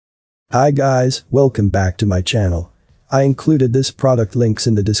Hi guys, welcome back to my channel. I included this product links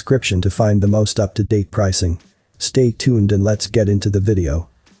in the description to find the most up-to-date pricing. Stay tuned and let's get into the video.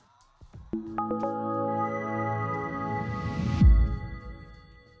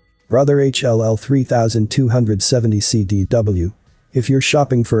 Brother HL-L3270CDW. If you're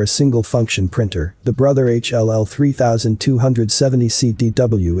shopping for a single function printer, the Brother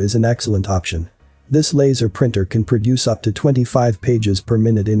HL-L3270CDW is an excellent option. This laser printer can produce up to 25 pages per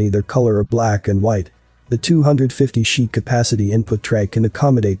minute in either color or black and white. The 250 sheet capacity input tray can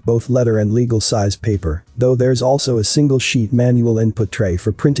accommodate both letter and legal size paper, though there's also a single sheet manual input tray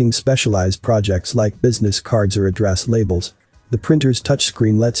for printing specialized projects like business cards or address labels. The printer's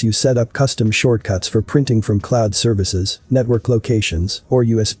touchscreen lets you set up custom shortcuts for printing from cloud services, network locations, or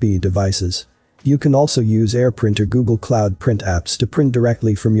USB devices. You can also use AirPrint or Google Cloud Print apps to print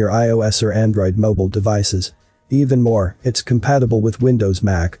directly from your iOS or Android mobile devices. Even more, it's compatible with Windows,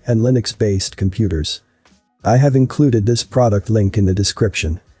 Mac, and Linux-based computers. I have included this product link in the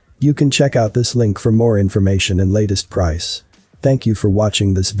description. You can check out this link for more information and latest price. Thank you for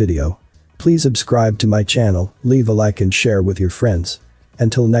watching this video. Please subscribe to my channel, leave a like and share with your friends.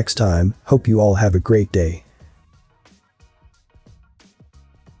 Until next time, hope you all have a great day.